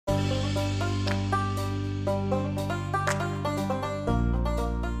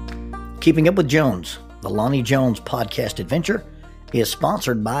Keeping Up with Jones, the Lonnie Jones podcast adventure, is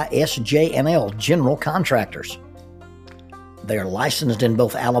sponsored by SJ&L General Contractors. They are licensed in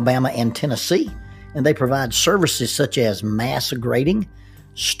both Alabama and Tennessee, and they provide services such as mass grading,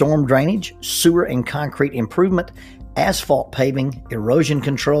 storm drainage, sewer and concrete improvement, asphalt paving, erosion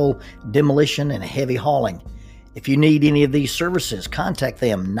control, demolition, and heavy hauling. If you need any of these services, contact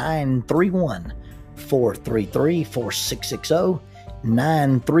them 931-433-4660,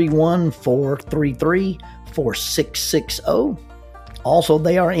 931-433-4660. Also,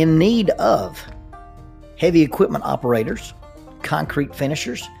 they are in need of heavy equipment operators, concrete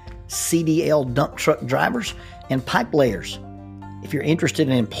finishers, CDL dump truck drivers, and pipe layers. If you're interested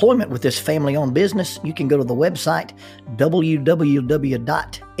in employment with this family-owned business, you can go to the website www.sjnl.com.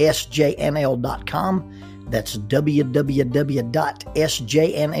 That's www.sjnl.com.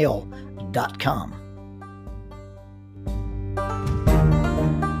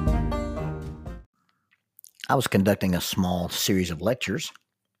 I was conducting a small series of lectures,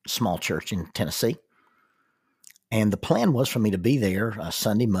 small church in Tennessee, and the plan was for me to be there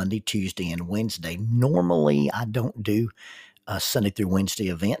Sunday, Monday, Tuesday, and Wednesday. Normally, I don't do Sunday through Wednesday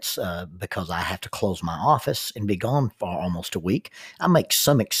events because I have to close my office and be gone for almost a week. I make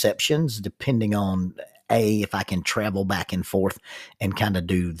some exceptions depending on if I can travel back and forth and kind of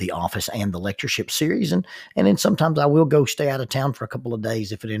do the office and the lectureship series. And then sometimes I will go stay out of town for a couple of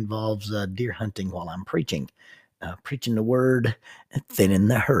days if it involves deer hunting while I'm preaching. Preaching the word, thinning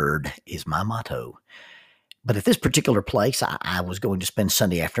the herd is my motto. But at this particular place, I was going to spend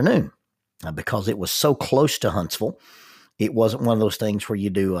Sunday afternoon because it was so close to Huntsville. It wasn't one of those things where you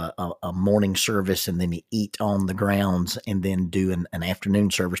do a morning service and then you eat on the grounds and then do an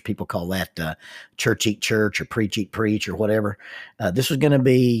afternoon service. People call that church eat church or preach eat preach or whatever. This was going to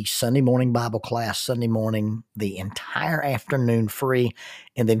be Sunday morning Bible class, Sunday morning, the entire afternoon free,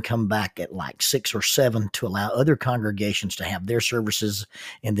 and then come back at like 6 or 7 to allow other congregations to have their services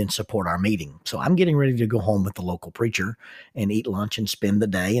and then support our meeting. So I'm getting ready to go home with the local preacher and eat lunch and spend the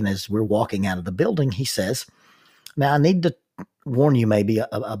day. And as we're walking out of the building, he says, "Now, I need to warn you maybe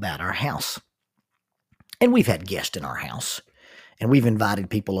about our house." And we've had guests in our house, and we've invited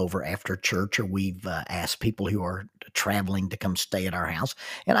people over after church, or we've asked people who are traveling to come stay at our house.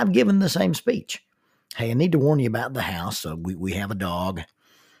 And I've given the same speech. Hey, I need to warn you about the house. We have a dog.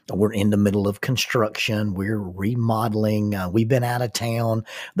 We're in the middle of construction. We're remodeling. We've been out of town.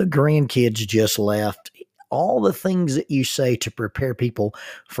 The grandkids just left. All the things that you say to prepare people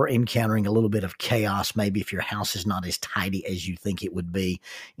for encountering a little bit of chaos. Maybe if your house is not as tidy as you think it would be,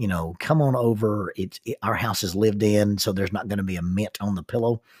 come on over. Our house is lived in, so there's not going to be a mint on the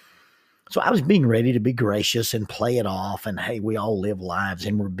pillow. So I was being ready to be gracious and play it off. And hey, we all live lives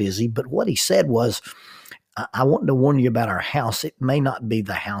and we're busy. But what he said was, I want to warn you about our house. It may not be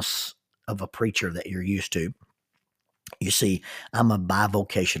the house of a preacher that you're used to. You see, I'm a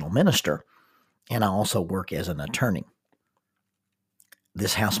bivocational minister. And I also work as an attorney.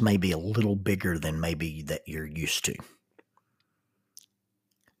 This house may be a little bigger than maybe that you're used to.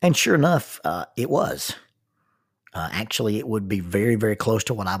 And sure enough, it was. Actually, it would be very, very close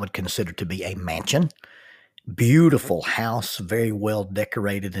to what I would consider to be a mansion. Beautiful house, very well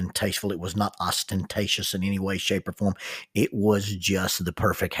decorated and tasteful. It was not ostentatious in any way, shape, or form. It was just the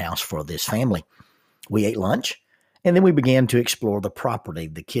perfect house for this family. We ate lunch. And then we began to explore the property.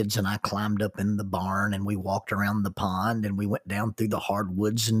 The kids and I climbed up in the barn and we walked around the pond and we went down through the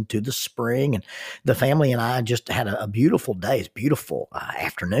hardwoods into the spring. And the family and I just had a beautiful day. It's a beautiful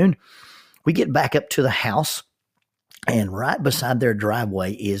afternoon. We get back up to the house, and right beside their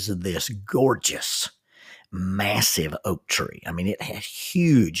driveway is this gorgeous, massive oak tree. I mean, it has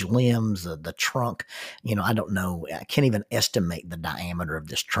huge limbs, the trunk, I don't know. I can't even estimate the diameter of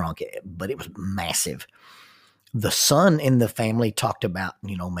this trunk, but it was massive. The son in the family talked about,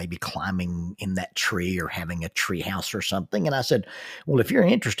 maybe climbing in that tree or having a tree house or something. And I said, well, if you're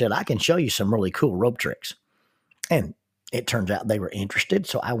interested, I can show you some really cool rope tricks. And it turns out they were interested.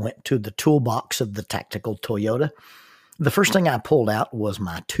 So I went to the toolbox of the tactical Toyota. The first thing I pulled out was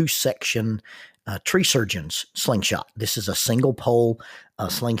my 2-section tree surgeon's slingshot. This is a single pole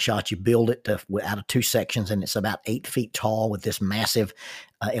slingshot. You build it out of 2 sections, and it's about 8 feet tall with this massive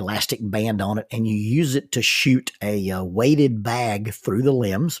elastic band on it. And you use it to shoot a weighted bag through the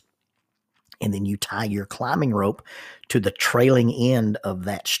limbs. And then you tie your climbing rope to the trailing end of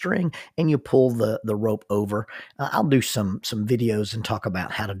that string, and you pull the rope over. I'll do some videos and talk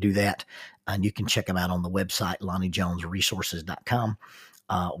about how to do that. And you can check them out on the website, LonnieJonesResources.com,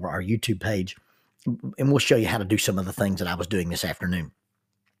 or our YouTube page. And we'll show you how to do some of the things that I was doing this afternoon.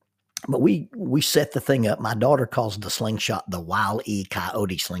 But we set the thing up. My daughter calls the slingshot the Wile E.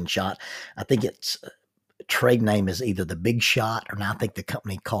 Coyote slingshot. I think its trade name is either the Big Shot, or now I think the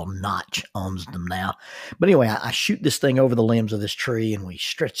company called Notch owns them now. But anyway, I shoot this thing over the limbs of this tree, and we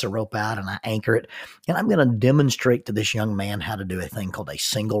stretch the rope out, and I anchor it. And I'm going to demonstrate to this young man how to do a thing called a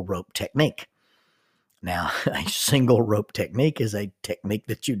single rope technique. Now, a single rope technique is a technique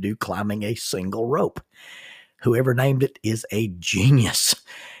that you do climbing a single rope. Whoever named it is a genius.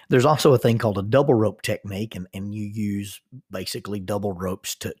 There's also a thing called a double rope technique, and you use basically double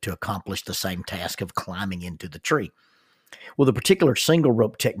ropes to accomplish the same task of climbing into the tree. Well, the particular single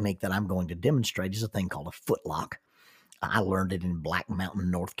rope technique that I'm going to demonstrate is a thing called a foot lock. I learned it in Black Mountain,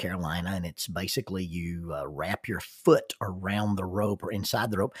 North Carolina, and it's basically you wrap your foot around the rope or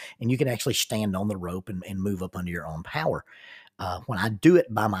inside the rope, and you can actually stand on the rope and move up under your own power. When I do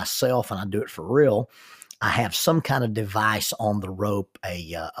it by myself and I do it for real, I have some kind of device on the rope,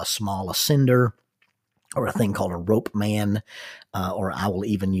 a small ascender, or a thing called a rope man, or I will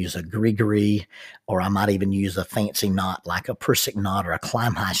even use a grigori, or I might even use a fancy knot like a Prusik knot or a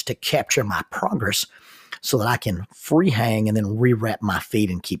climb heist to capture my progress so that I can free hang and then rewrap my feet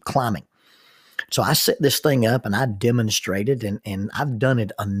and keep climbing. So I set this thing up and I demonstrated, and I've done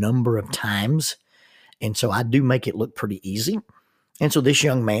it a number of times. And so I do make it look pretty easy. And so this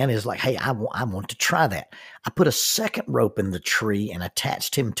young man is like, hey, I want to try that. I put a second rope in the tree and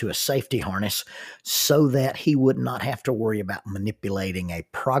attached him to a safety harness so that he would not have to worry about manipulating a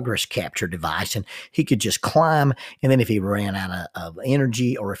progress capture device, and he could just climb. And then if he ran out of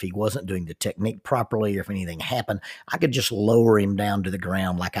energy, or if he wasn't doing the technique properly, or if anything happened, I could just lower him down to the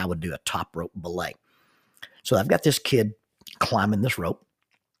ground like I would do a top rope belay. So I've got this kid climbing this rope.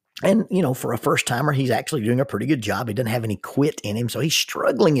 And, for a first timer, he's actually doing a pretty good job. He doesn't have any quit in him. So he's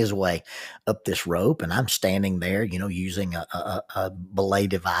struggling his way up this rope. And I'm standing there, using a belay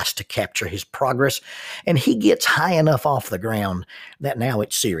device to capture his progress. And he gets high enough off the ground that now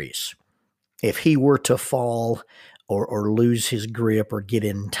it's serious. If he were to fall or lose his grip or get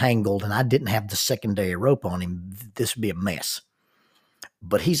entangled, and I didn't have the secondary rope on him, this would be a mess.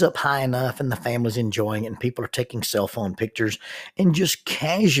 But he's up high enough and the family's enjoying it and people are taking cell phone pictures. And just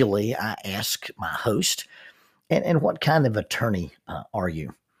casually, I ask my host, and what kind of attorney are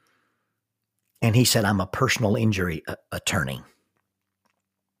you? And he said, I'm a personal injury attorney.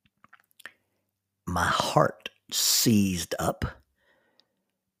 My heart seized up.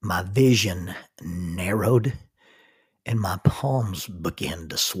 My vision narrowed and my palms began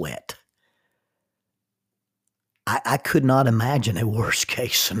to sweat. I could not imagine a worst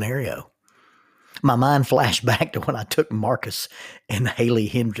case scenario. My mind flashed back to when I took Marcus and Haley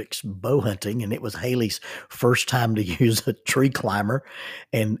Hendricks bow hunting, and it was Haley's first time to use a tree climber.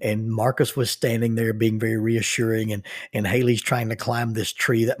 And Marcus was standing there being very reassuring, and Haley's trying to climb this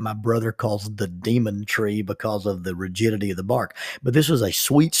tree that my brother calls the demon tree because of the rigidity of the bark. But this was a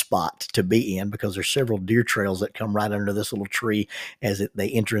sweet spot to be in because there's several deer trails that come right under this little tree as they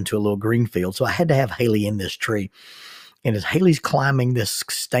enter into a little green field. So I had to have Haley in this tree. And as Haley's climbing this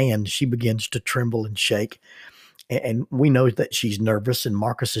stand, she begins to tremble and shake. And we know that she's nervous, and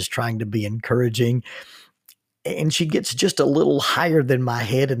Marcus is trying to be encouraging. And she gets just a little higher than my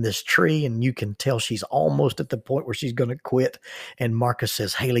head in this tree, and you can tell she's almost at the point where she's going to quit. And Marcus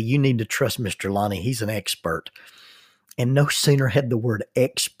says, Haley, you need to trust Mr. Lonnie. He's an expert. And no sooner had the word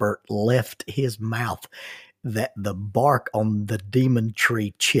expert left his mouth that the bark on the demon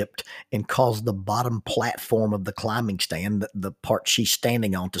tree chipped and caused the bottom platform of the climbing stand, the part she's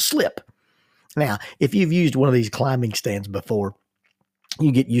standing on, to slip. Now, if you've used one of these climbing stands before,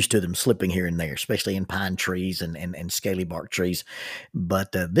 you get used to them slipping here and there, especially in pine trees and scaly bark trees.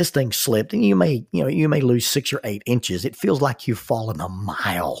 But this thing slipped, and you may lose 6 or 8 inches. It feels like you've fallen a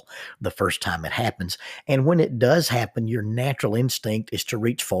mile the first time it happens. And when it does happen, your natural instinct is to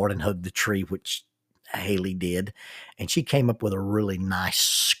reach forward and hug the tree, which Haley did, and she came up with a really nice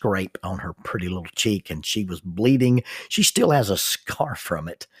scrape on her pretty little cheek, and she was bleeding. She still has a scar from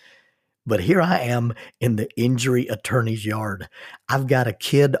it. But here I am in the injury attorney's yard. I've got a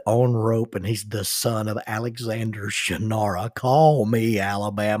kid on rope, and he's the son of Alexander Shannara. Call me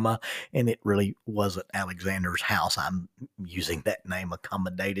Alabama. And it really wasn't Alexander's house. I'm using that name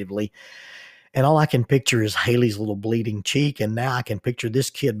accommodatively. And all I can picture is Haley's little bleeding cheek. And now I can picture this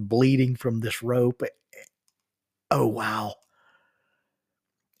kid bleeding from this rope. Oh, wow.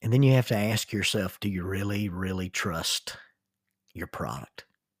 And then you have to ask yourself, do you really, really trust your product?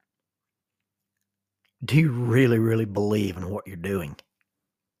 Do you really, really believe in what you're doing?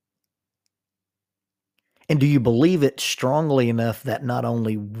 And do you believe it strongly enough that not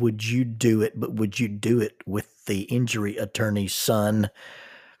only would you do it, but would you do it with the injury attorney's son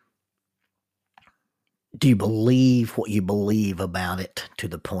Do you believe what you believe about it to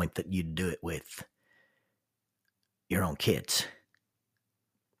the point that you'd do it with your own kids?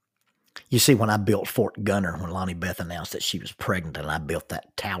 You see, when I built Fort Gunner, when Lonnie Beth announced that she was pregnant, and I built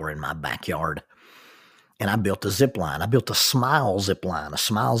that tower in my backyard, and I built a zip line. I built a smile zip line. A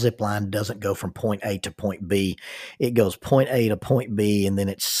smile zip line doesn't go from point A to point B. It goes point A to point B, and then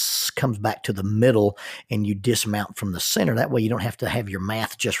it comes back to the middle, and you dismount from the center. That way you don't have to have your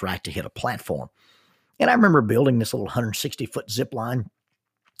math just right to hit a platform. And I remember building this little 160-foot zip line,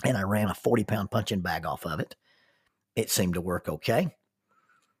 and I ran a 40-pound punching bag off of it. It seemed to work okay.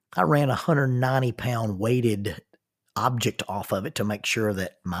 I ran a 190-pound weighted object off of it to make sure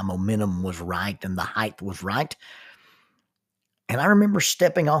that my momentum was right and the height was right. And I remember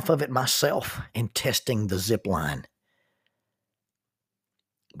stepping off of it myself and testing the zip line.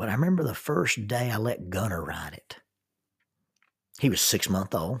 But I remember the first day I let Gunner ride it. He was 6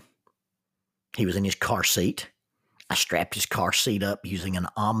 months old. He was in his car seat. I strapped his car seat up using an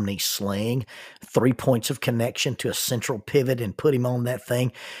Omni sling, 3 points of connection to a central pivot, and put him on that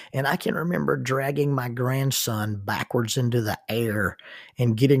thing. And I can remember dragging my grandson backwards into the air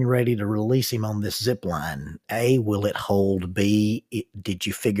and getting ready to release him on this zip line. A, will it hold? B, did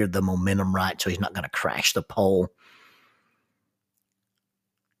you figure the momentum right so he's not going to crash the pole?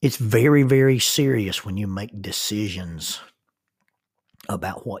 It's very, very serious when you make decisions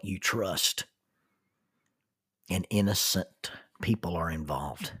about what you trust, and innocent people are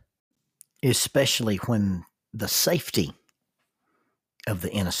involved, especially when the safety of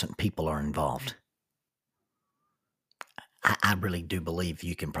the innocent people are involved. I really do believe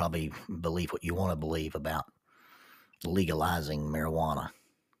you can probably believe what you want to believe about legalizing marijuana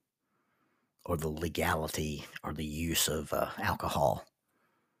or the legality or the use of alcohol.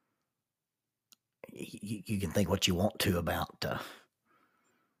 You can think what you want to about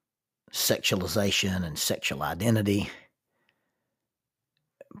sexualization and sexual identity.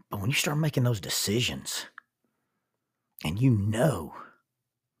 But when you start making those decisions and you know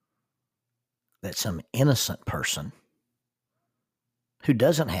that some innocent person who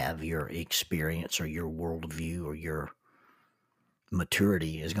doesn't have your experience or your worldview or your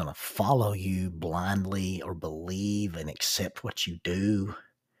maturity is going to follow you blindly or believe and accept what you do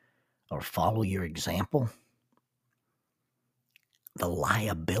or follow your example, the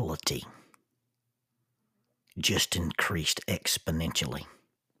liability just increased exponentially.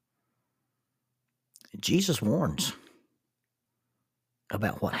 Jesus warns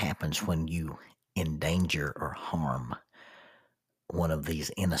about what happens when you endanger or harm one of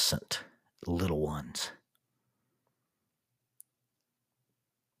these innocent little ones.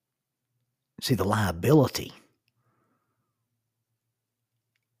 See, the liability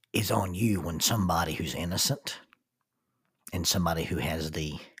is on you when somebody who's innocent and somebody who has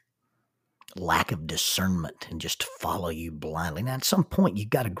the lack of discernment and just follow you blindly. Now, at some point, you've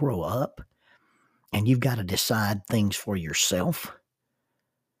got to grow up and you've got to decide things for yourself.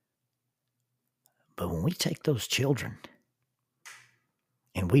 But when we take those children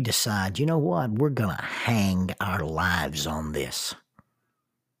and we decide, you know what, we're going to hang our lives on this.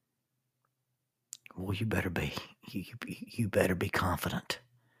 Well, you better be confident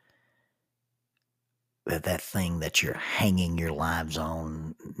that that thing that you're hanging your lives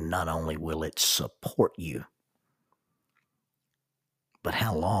on, not only will it support you, but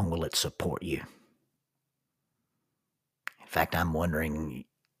how long will it support you? In fact, I'm wondering,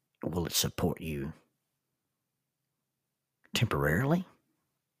 will it support you temporarily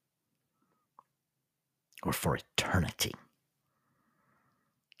or for eternity?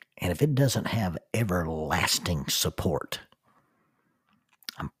 And if it doesn't have everlasting support,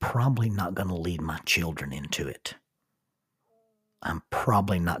 I'm probably not going to lead my children into it. I'm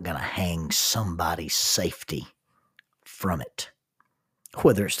probably not going to hang somebody's safety from it,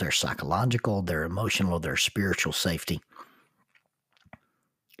 whether it's their psychological, their emotional, or their spiritual safety,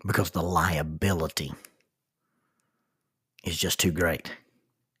 because the liability is just too great.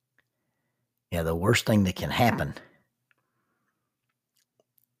 Yeah, the worst thing that can happen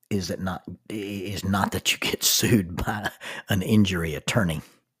is not that you get sued by an injury attorney.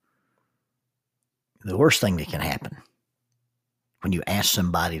 The worst thing that can happen when you ask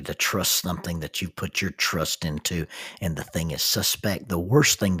somebody to trust something that you put your trust into and the thing is suspect, the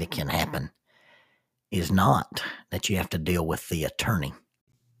worst thing that can happen is not that you have to deal with the attorney.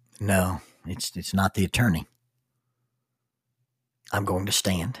 No, it's not the attorney. I'm going to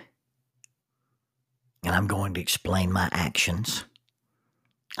stand and I'm going to explain my actions.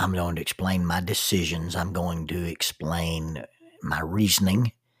 I'm going to explain my decisions. I'm going to explain my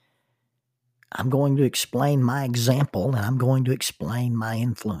reasoning. I'm going to explain my example, and I'm going to explain my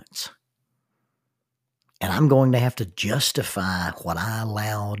influence. And I'm going to have to justify what I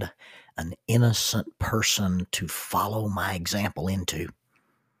allowed an innocent person to follow my example into.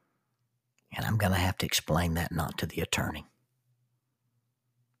 And I'm going to have to explain that not to the attorney,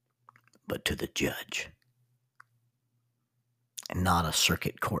 but to the judge. And not a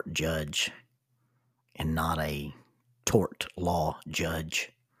circuit court judge, and not a tort law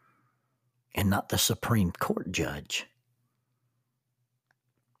judge, and not the Supreme Court judge,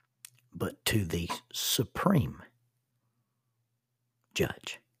 but to the Supreme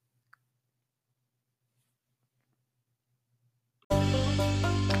Judge.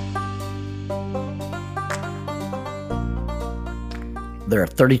 There are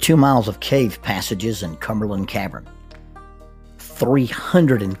 32 miles of cave passages in Cumberland Cavern.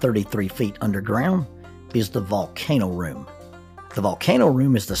 333 feet underground is the Volcano Room. The Volcano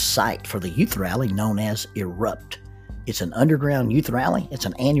Room is the site for the youth rally known as Erupt. It's an underground youth rally. It's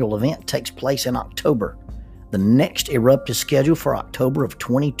an annual event. It takes place in October. The next Erupt is scheduled for October of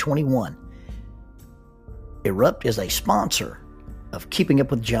 2021. Erupt is a sponsor of Keeping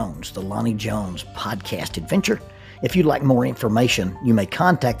Up with Jones, the Lonnie Jones podcast adventure. If you'd like more information, you may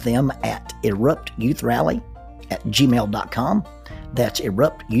contact them at eruptyouithrally@gmail.com. That's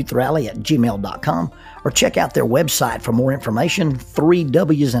eruptyouithrally@gmail.com. Or check out their website for more information, 3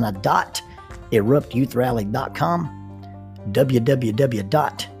 W's and a dot, eruptyouithrally.com,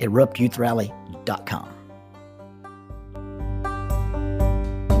 www.eruptyouithrally.com.